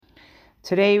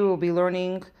Today we will be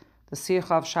learning the Sicha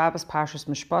of Shabbos Parshas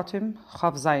Mishpotim,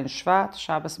 Chav Zayin Shvat,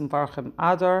 Shabbos Mvarchim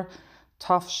Adar,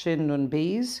 Tafshin Nun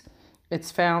Beis.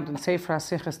 It's found in Sefer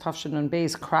HaSichas Tafshin Nun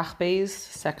Beis, Krach Beis,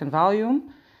 second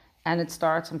volume, and it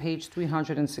starts on page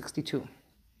 362.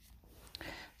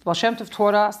 The Baal Shem Tov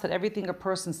taught us that everything a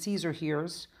person sees or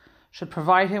hears should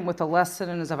provide him with a lesson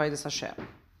in his Avodas Hashem.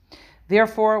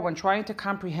 Therefore, when trying to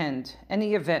comprehend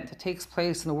any event that takes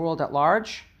place in the world at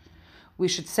large, we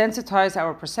should sensitize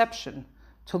our perception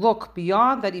to look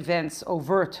beyond that event's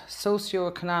overt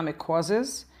socioeconomic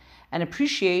causes and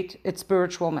appreciate its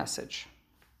spiritual message.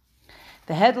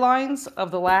 The headlines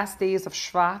of the last days of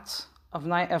Shvat, of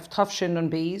Tafshin Nun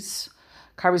Beis,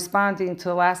 corresponding to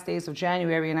the last days of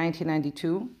January in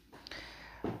 1992,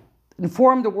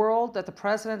 informed the world that the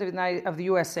President of the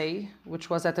USA,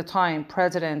 which was at the time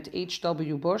President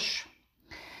H.W. Bush,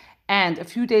 and a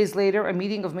few days later, a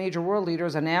meeting of major world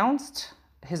leaders announced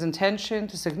his intention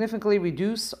to significantly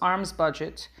reduce arms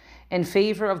budget in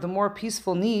favor of the more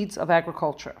peaceful needs of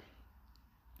agriculture.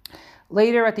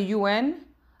 Later at the UN,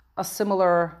 a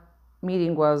similar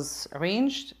meeting was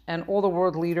arranged, and all the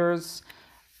world leaders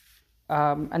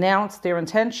announced their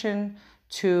intention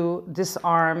to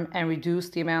disarm and reduce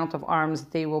the amount of arms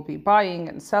that they will be buying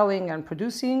and selling and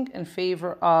producing in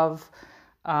favor of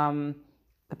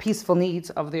the peaceful needs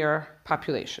of their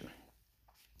population.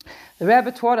 The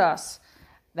Rebbe taught us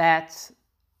that,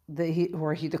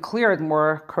 he declared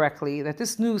more correctly, that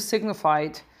this news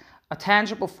signified a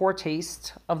tangible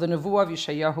foretaste of the Nevuah of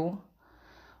Yeshayahu,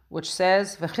 which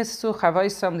says, "V'chistu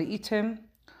chavaisam li'itim,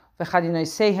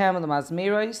 v'chadinaisehem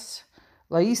l'mazmerais,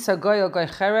 la'isa goy al goy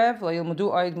cherev, la'yilmudu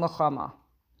oid milchama."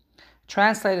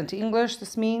 Translated into English,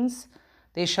 this means,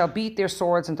 they shall beat their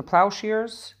swords into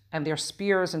plowshares and their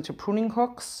spears into pruning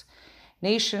hooks.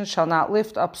 Nation shall not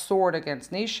lift up sword against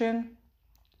nation,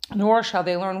 nor shall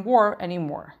they learn war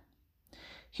anymore.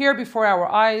 Here before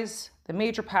our eyes, the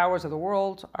major powers of the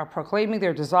world are proclaiming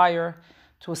their desire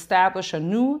to establish a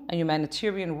new and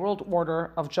humanitarian world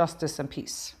order of justice and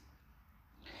peace.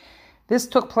 This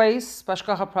took place,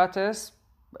 Bashkacha Pratis,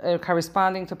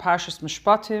 corresponding to Parshas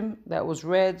Mishpotim, that was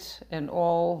read in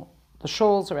all the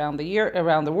shuls around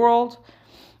the world.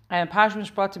 And Parshas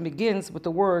Mishpotim begins with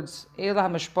the words Elah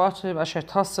Mishpotim Asher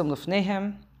Tasim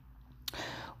Lifnehem,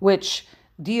 which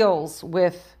deals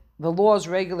with the laws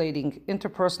regulating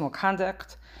interpersonal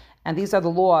conduct, and these are the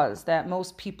laws that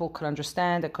most people could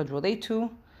understand, that could relate to,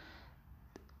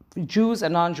 Jews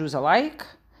and non-Jews alike.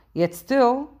 Yet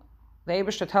still, the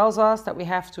Eibusher tells us that we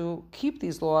have to keep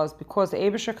these laws because the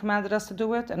Eibusher commanded us to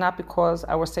do it, and not because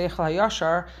our Seichel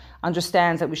HaYashar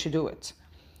understands that we should do it.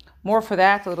 More for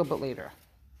that a little bit later.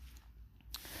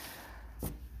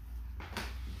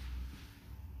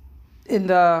 In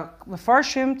the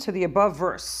Mefarshim to the above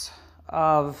verse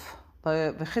of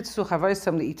the V'chitzu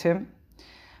chavaisam li'itim,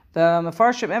 the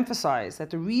Mefarshim emphasize that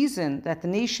the reason that the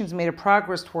nations made a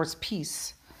progress towards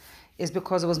peace is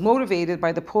because it was motivated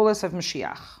by the pullus of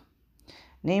Mashiach.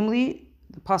 Namely,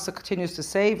 the pasuk continues to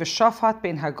say, "V'shafat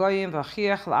bein hagoyim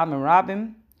v'achiach la'amim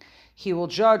rabim." He will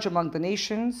judge among the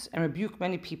nations and rebuke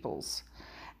many peoples,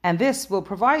 and this will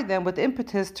provide them with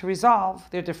impetus to resolve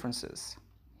their differences.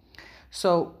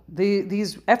 So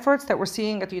these efforts that we're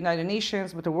seeing at the United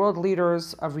Nations with the world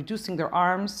leaders of reducing their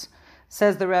arms,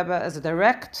 says the Rebbe, as a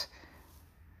direct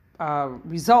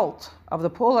result of the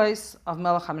pullus of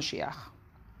Melech HaMashiach.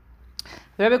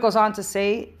 The Rebbe goes on to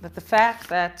say that the fact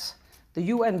that the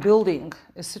UN building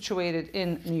is situated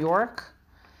in New York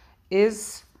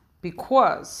is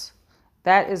because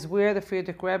that is where the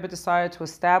Friedrich Rebbe decided to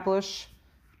establish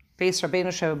Beis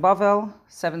Rabbeinu Sheva Bavel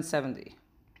 770.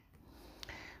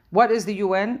 What is the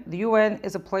UN? The UN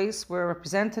is a place where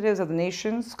representatives of the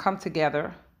nations come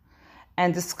together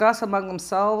and discuss among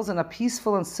themselves in a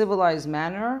peaceful and civilized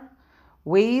manner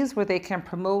ways where they can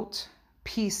promote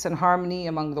peace and harmony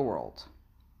among the world.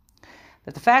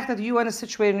 That the fact that the UN is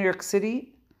situated in New York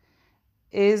City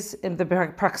is in the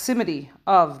proximity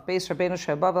of Beis Rabbeinu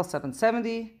Sheva Bavel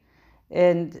 770,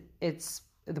 and it's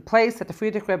the place that the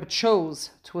Friedrich Rebbe chose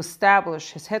to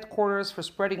establish his headquarters for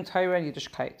spreading Torah and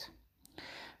Yiddishkeit.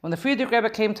 When the Friedrich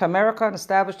Rebbe came to America and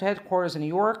established the headquarters in New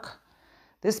York,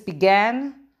 this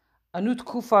began a new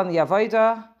tkufa in the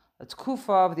Avodah, a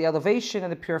tkufa of the elevation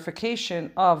and the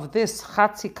purification of this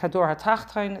Chatzi Kador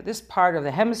HaTachtain, this part of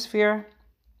the hemisphere.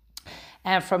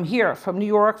 And from here, from New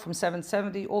York, from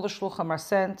 770, all the shluchim are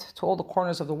sent to all the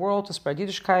corners of the world to spread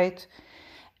Yiddishkeit.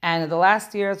 And in the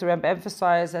last years, the Rebbe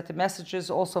emphasized that the messages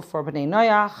also for Bnei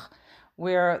Noach,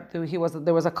 where there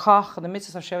was a kach, the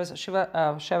mitzvahs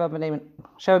of Sheva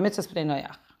mitzvahs Bnei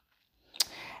Noach.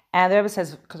 And the Rebbe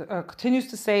says, continues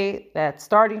to say that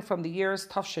starting from the years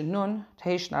Tafshin Nun,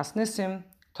 Tehesh Nas Nisim,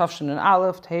 Tafshin Nun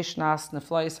Aleph, Tehesh Nas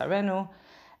Neflois Arenu,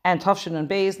 and Tafshin Nun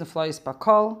Beis, Neflois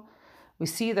Bakol, we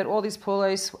see that all these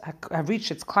pulos have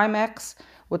reached its climax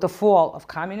with the fall of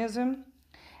communism.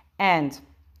 And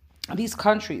these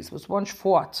countries was once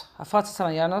fought.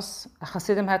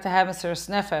 Hasidim had to have a serious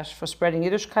nefesh for spreading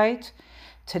Yiddishkeit.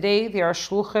 Today, they are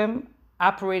shluchim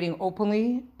operating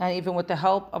openly and even with the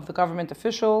help of the government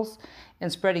officials in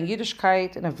spreading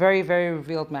Yiddishkeit in a very, very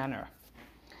revealed manner.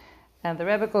 And the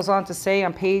Rebbe goes on to say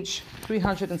on page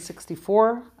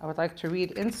 364, I would like to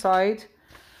read inside.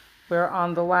 We're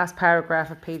on the last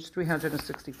paragraph of page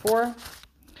 364.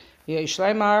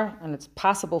 And it's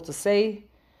possible to say,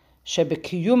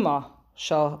 Shebekiyuma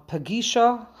shal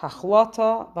pagisha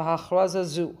hachlata v'hachraza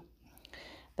zu,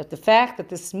 that the fact that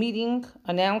this meeting,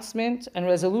 announcement, and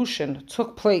resolution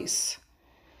took place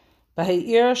in the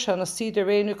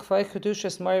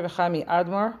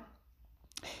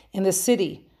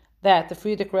city that the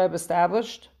Frierdiker Rebbe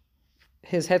established,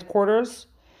 his headquarters.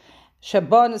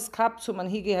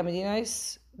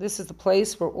 This is the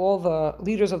place where all the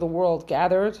leaders of the world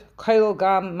gathered,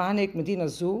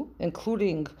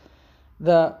 including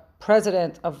the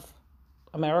president of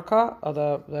America, or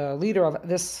the leader of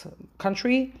this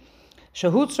country,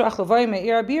 that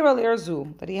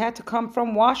he had to come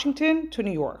from Washington to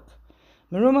New York.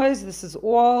 This is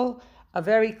all a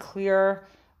very clear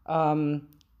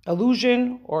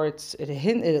allusion, or it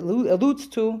alludes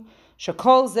to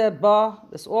Shakol Zeba.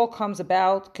 This all comes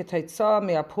about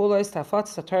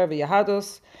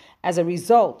as a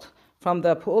result from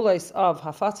the pu'ulos of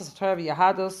Hafatzas Torah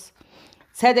v'Yahadus,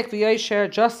 Tzedek v'Yosher,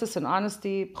 justice and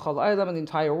honesty, b'chol olam, in the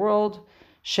entire world,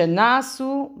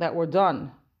 shenasu, that were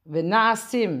done,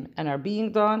 v'naasim, and are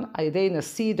being done, ayidei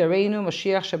nasi dareinu,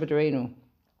 Mashiach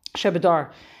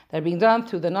shebedar, that are being done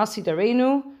through the nasi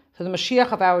dareinu, through the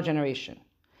Mashiach of our generation.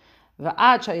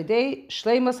 V'ad shayidei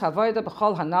shleimus havoda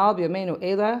b'chol hanal b'yomeinu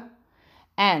eila,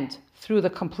 and through the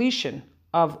completion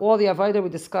of all the avodah we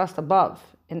discussed above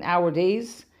in our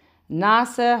days,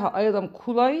 Nase ha'olam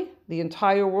kuloi, the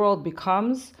entire world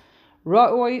becomes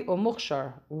ra'oi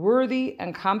u'muchshar, worthy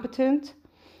and competent,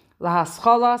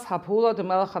 lahaschalas ha'pula de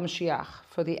Melech HaMashiach,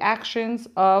 for the actions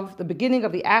of the beginning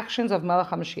of the actions of Melech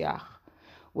HaMashiach,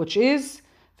 which is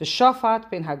v'shafat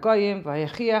ben hagoyim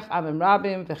v'hechiach amim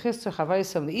rabim v'chistu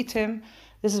chavayisam li'itim.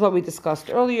 This is what we discussed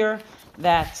earlier,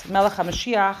 that Melech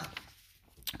HaMashiach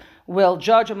will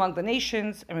judge among the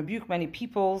nations and rebuke many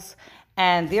peoples,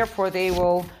 and therefore they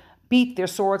will beat their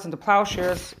swords into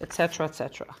plowshares, etc.,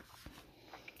 etc.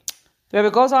 The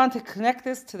Rebbe goes on to connect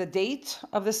this to the date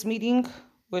of this meeting,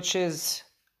 which is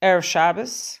Erev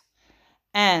Shabbos,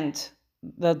 and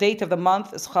the date of the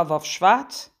month is Chavav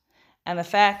Shvat, and the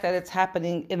fact that it's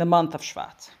happening in the month of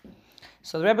Shvat.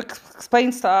 So the Rebbe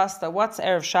explains to us that what's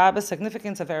Erev Shabbos,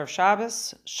 significance of Erev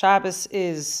Shabbos. Shabbos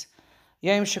is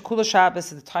Yom Shekula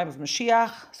Shabbos, is the time of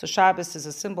Mashiach. So Shabbos is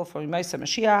a symbol for Yemaisa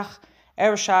Mashiach.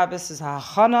 Erev Shabbos is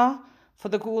hachana for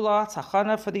the Gula, it's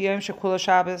hachana for the Yom Shekula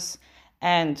Shabbos.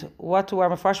 And what do our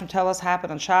Mefarshim tell us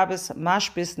happened on Shabbos?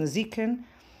 Mashbis Nezikin.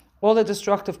 All the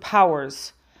destructive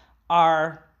powers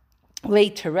are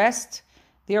laid to rest.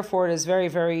 Therefore, it is very,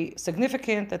 very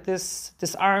significant that this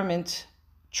disarmament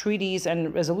treaties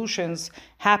and resolutions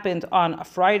happened on a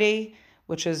Friday,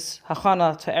 which is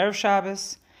hachana to Erev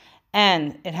Shabbos.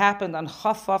 And it happened on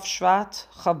Chavav Shvat.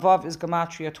 Chavav is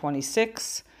Gematria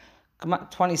 26.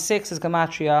 26 is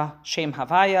Gematria Shem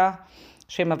Havaya.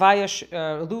 Shem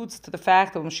Havaya alludes to the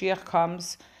fact that when Mashiach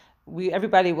comes,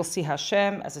 everybody will see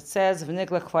Hashem, as it says,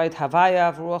 V'nigla Kvayit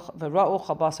Havaya V'ra'u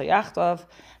Chabasa Yachtav,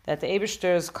 that the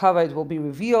Eibishter's Kavod will be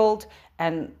revealed,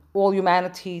 and all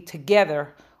humanity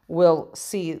together will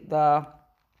see the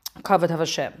Kavod of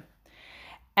Hashem.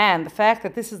 And the fact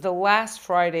that this is the last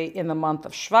Friday in the month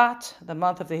of Shvat, the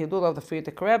month of the Hidul of the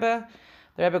Frierdiker Rebbe,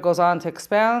 the Rebbe goes on to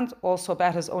expound also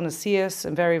about his own asiyas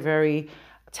in very, very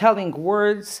telling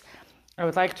words. I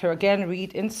would like to again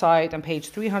read inside on page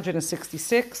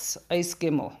 366, Eis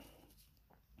Gimel.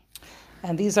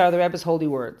 And these are the Rebbe's holy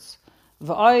words.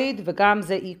 V'oid v'gam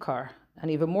ze ikar.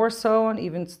 And even more so, and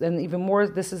even more,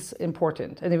 this is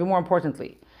important, and even more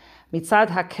importantly, mitzad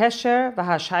hakesher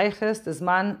v'hashayches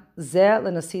dezman ze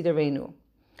l'nasi dereinu,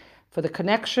 for the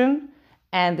connection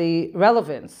and the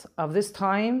relevance of this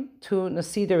time to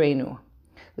Nasi Dereinu.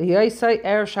 L'yoisai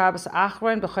Erev Shabbos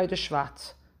Achron b'chodesh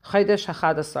Shvat, chodesh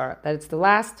hachadasar, that it's the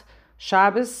last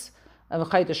Shabbos of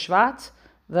chodesh Shvat,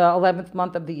 the 11th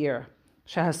month of the year.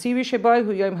 Shehasiri sheboi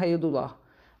hu Yom HaYilula,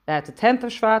 that the 10th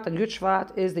of Shvat and Yud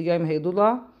Shvat is the Yom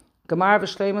HaYilula. Gemar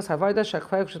v'shleimus havoda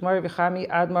shakvayv shemari v'chami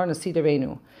admar Nasi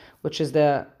Dereinu, which is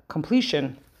the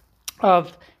completion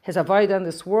of his avodah in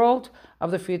this world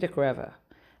of the Frierdiker Rebbe.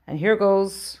 And here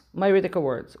goes my Riddiker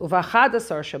words.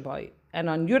 Uvachadasar shabai. And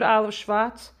on Yud Aleph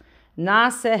Shvat,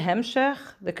 Nase Hemshech,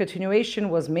 the continuation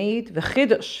was made,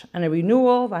 v'chidush, and a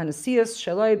renewal, v'hanesias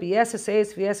shaloi b'yeses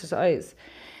eis v'yeses eis,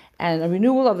 and a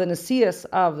renewal of the nesias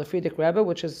of the Frierdiker Rebbe,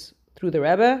 which is through the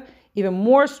Rebbe, even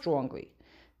more strongly,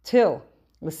 till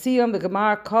l'siyam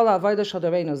v'gemar kol ha'avodah shel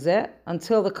dareinu zeh,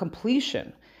 until the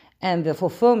completion and the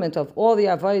fulfillment of all the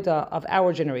avodah of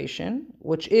our generation,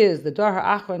 which is the dar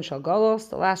ha'achron shel galos,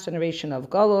 the last generation of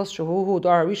galos, shehuhu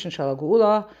dar ha'rishon shel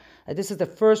geula. This is the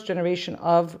first generation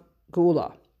of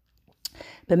Geula.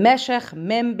 B'meshech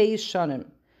mem beis shanim,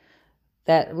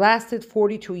 that lasted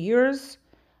 42 years.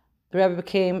 The Rebbe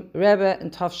became Rebbe in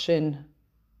Tafshin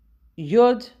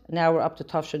Yud. Now we're up to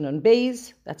Tafshin Nun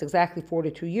Beis. That's exactly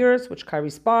 42 years, which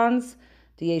corresponds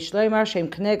to Yesh Leimar Shem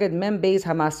Kneged Mem Beis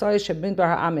Hamasai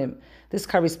Shebmidbar Ha'amim. This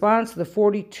corresponds to the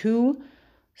 42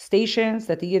 stations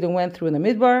that the Yidden went through in the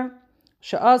Midbar.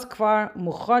 She'az kvar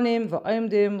muchanim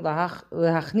v'oimdim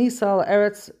lehachnisa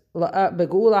la'eretz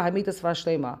begeula hamitas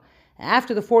v'ashlema.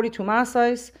 After the 42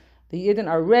 Masais, the Yidden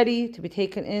are ready to be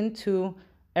taken into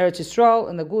Eretz Yisrael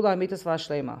in the Geula hamitas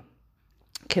v'ashlema.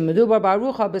 Kemedubar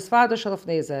barucha b'svada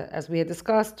shalafneze, as we had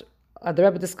discussed, the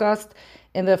Rebbe discussed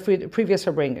in the previous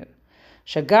Farbrengen.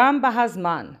 Shagam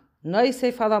bahazman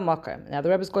noisef halamakam. Now the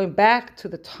Rebbe is going back to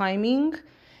the timing,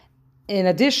 in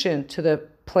addition to the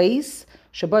place.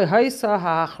 Shabai Haisa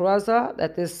ha'achraza,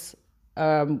 that this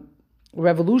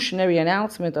revolutionary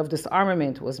announcement of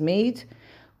disarmament was made.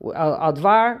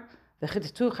 Advar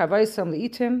v'chittu chavaisam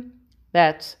li'itim,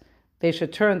 that they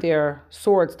should turn their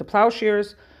swords to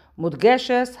plowshares.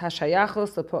 Mudgeshes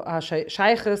hashayachos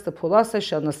the pulasa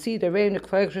shel nasi dereinu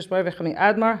k'vayikshus marvechami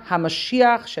admar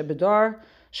hamashiach shebedar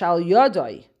shal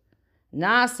yadai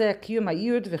naaseh kiyum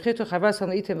hayud v'chittu chavaisam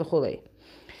li'itim v'chulei.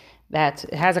 That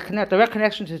it has a direct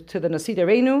connection to the Nasi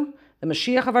Dereinu, the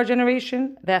Mashiach of our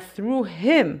generation, that through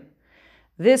him,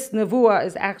 this Nevuah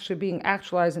is actually being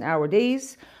actualized in our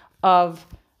days, of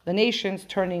the nations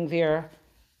turning their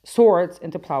swords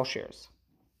into plowshares.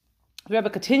 The Rebbe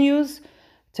continues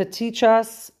to teach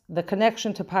us the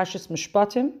connection to Parshas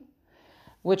Mishpotim,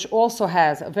 which also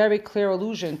has a very clear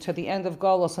allusion to the end of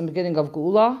Galus and beginning of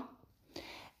Geula.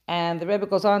 And the Rebbe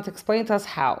goes on to explain to us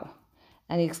how.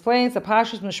 And he explains that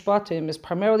Parshas Mishpotim is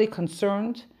primarily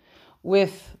concerned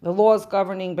with the laws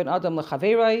governing Ben Adam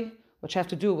Lechaverai, which have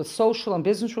to do with social and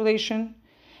business relation.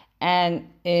 And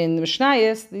in the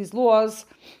Mishnayos, these laws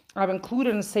are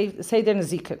included in Seder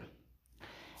Nezikin.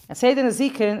 And Seder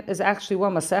Nezikin is actually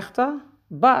one Masechta,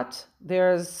 but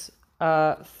there's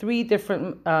 3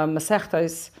 different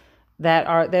Masechtas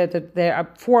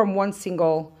that form one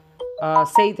single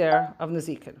Seder of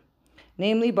Nezikin,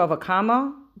 namely Bava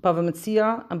Kama, Bava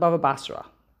Metzia, and Bava Basra.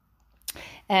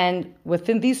 And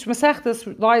within these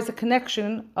Masechtas lies a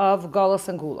connection of Galus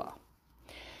and Gula.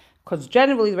 Because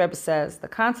generally the Rebbe says the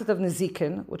concept of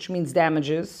Nezikin, which means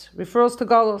damages, refers to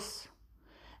Galus.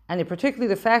 And particularly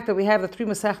the fact that we have the 3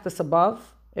 Masechtas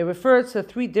above, it refers to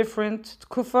 3 different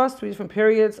Kufas, 3 different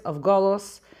periods of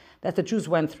Galus that the Jews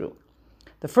went through.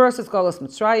 The first is Galus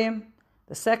Mitzrayim,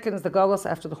 the second is the Galus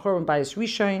after the Churban Bayis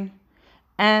Rishon,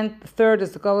 and the third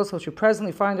is the Galus which we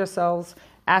presently find ourselves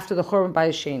after the Churban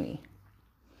Bayis Sheni.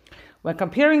 When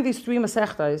comparing these 3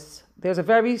 Masechtas, there's a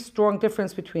very strong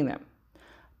difference between them.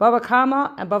 Bava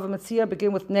Kama and Bava Metzia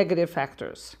begin with negative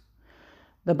factors.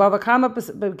 The Bava Kama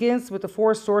begins with the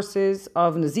 4 sources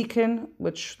of Nezikin,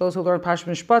 which those who learn Parshas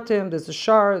Mishpotim, there's the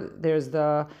Shar, there's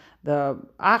the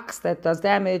ox that does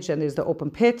damage, and there's the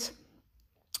open pit.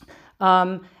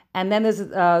 And then there's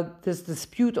this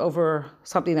dispute over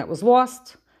something that was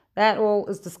lost. That all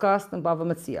is discussed in Bava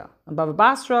Metzia. And Bava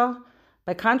Basra,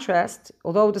 by contrast,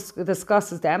 although it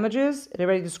discusses damages,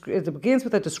 it begins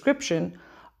with a description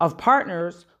of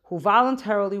partners who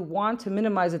voluntarily want to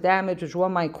minimize the damage which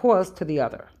one might cause to the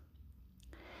other.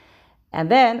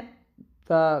 And then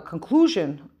the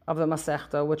conclusion of the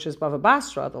Masechta, which is Bava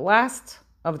Basra, the last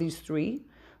of these 3,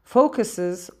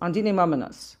 focuses on Dinei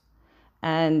Mamanos.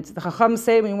 And the Chacham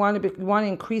say when you want to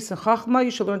increase in Chachma,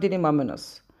 you should learn Dinei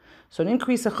Mamanos. So an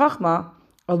increase in Chachma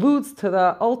alludes to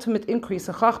the ultimate increase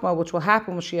in Chachma, which will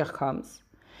happen when Mashiach comes.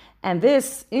 And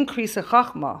this increase in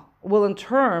Chachma will in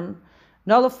turn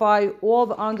nullify all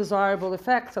the undesirable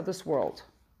effects of this world,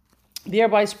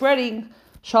 thereby spreading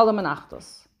Shalom and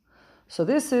Achdus. So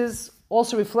this is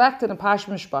also reflected in Parshas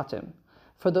Mishpotim.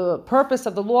 For the purpose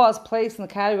of the laws placed in the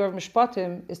category of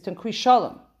Mishpotim is to increase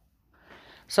Shalom.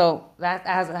 So that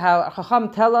as how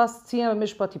Chacham tell us, Tziyam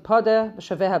Mishpati Padeh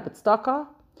V'Shaveha B'Tzdaka,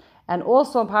 And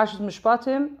also in Parshas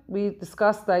Mishpotim, we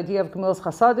discussed the idea of Gemilas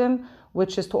Chasadim,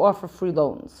 which is to offer free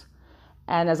loans.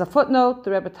 And as a footnote,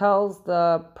 the Rebbe tells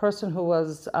the person who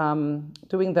was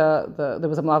doing there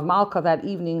was a Mlav Malka that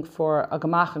evening for a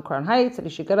Gemach in Crown Heights, and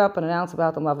he should get up and announce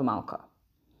about the Mlav Malka.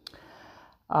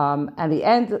 And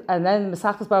then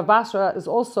Mesachtes Bava Basra is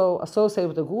also associated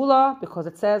with the Gula because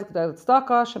it says the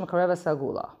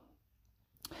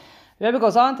Rebbe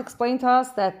goes on to explain to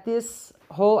us that this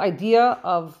whole idea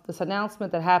of this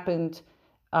announcement that happened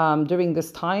during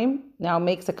this time now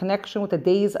makes a connection with the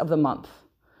days of the month.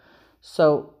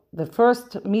 So the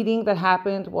first meeting that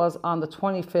happened was on the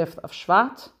 25th of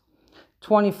Shvat.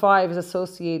 25 is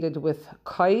associated with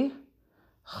Kai,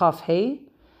 Chav Hei,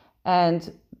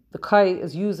 and the Kai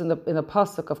is used in the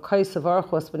pasuk of Kai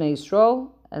Savarchu es Bnei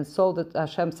Yisrael, and so that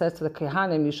Hashem says to the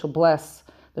Kehanim, you shall bless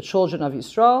the children of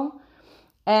Yisrael.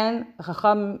 And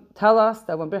Chacham tell us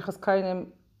that when Birchas Kainim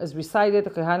is recited, the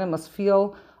Kehanim must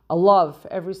feel a love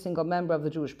for every single member of the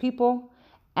Jewish people.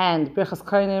 And Birchas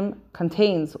Kainim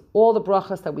contains all the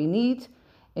brachas that we need,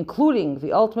 including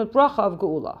the ultimate bracha of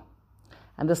Geula.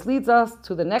 And this leads us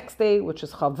to the next day, which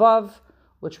is Chavav,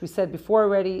 which we said before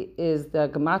already is the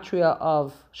gematria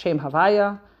of Shem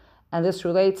Havaya. And this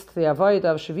relates to the avodah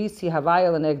of Shavisi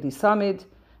Havaya L'Negdi Samid,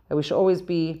 that we should always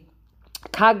be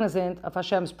cognizant of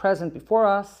Hashem's presence before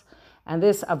us. And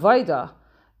this avodah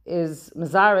is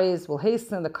Mezares, will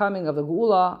hasten the coming of the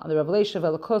Geula and the revelation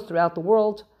of Elokus throughout the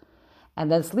world. And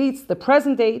this leads to the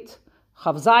present date,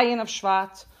 Chav Zayin of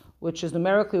Shvat, which is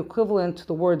numerically equivalent to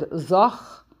the word Zach,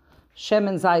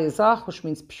 Shemen Zay Zach, which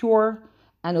means pure,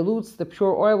 and alludes to the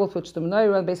pure oil with which the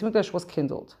menorah and Beis Mikdash was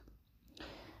kindled.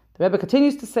 The Rebbe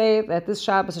continues to say that this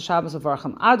Shabbos is Shabbos of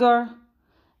Varchim Adar,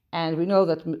 and we know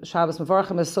that Shabbos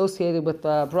Mevarchim is associated with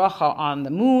the bracha on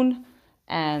the moon,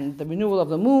 and the renewal of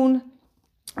the moon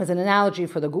is an analogy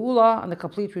for the Geula and the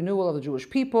complete renewal of the Jewish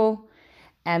people.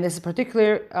 And this is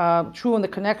particularly true in the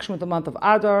connection with the month of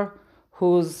Adar,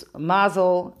 whose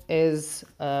mazel is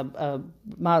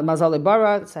mazal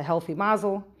bara, it's a healthy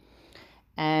mazel.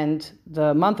 And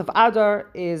the month of Adar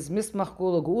is Mismach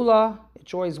Geula Geula. It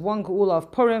joins one Geula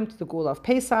of Purim to the Geula of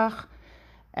Pesach,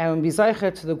 and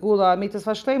Bizaycher to the Geula Mitas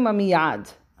Vashlema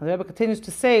Miyad. And the Rebbe continues to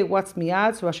say what's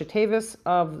Miyad, so Rashi Tevis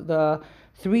of the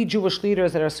three Jewish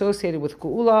leaders that are associated with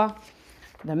Geula.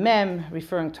 The Mem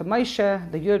referring to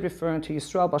Moshe, the Yud referring to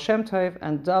Yisrael Baal Shem Tov,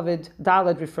 and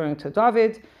Daled referring to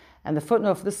David. And the footnote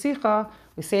of the Sicha,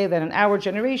 we say that in our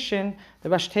generation, the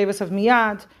Rashi Tevis of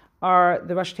Miyad are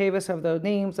the Rashi Tevis of the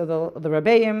names of the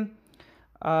Rebbeim.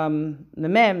 The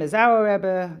Mem is our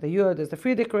Rebbe, the Yud is the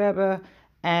Friedrich Rebbe,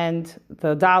 and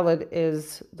the Daled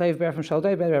is Dov Ber from Shal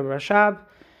Dov Ber Rebbe Rashab.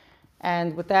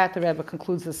 And with that, the Rebbe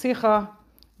concludes the Sicha.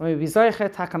 We be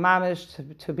Zoichet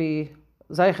HaKamamish to be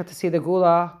Zeicha to see the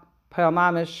Gula, Payal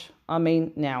Mamish,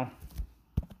 Amen now.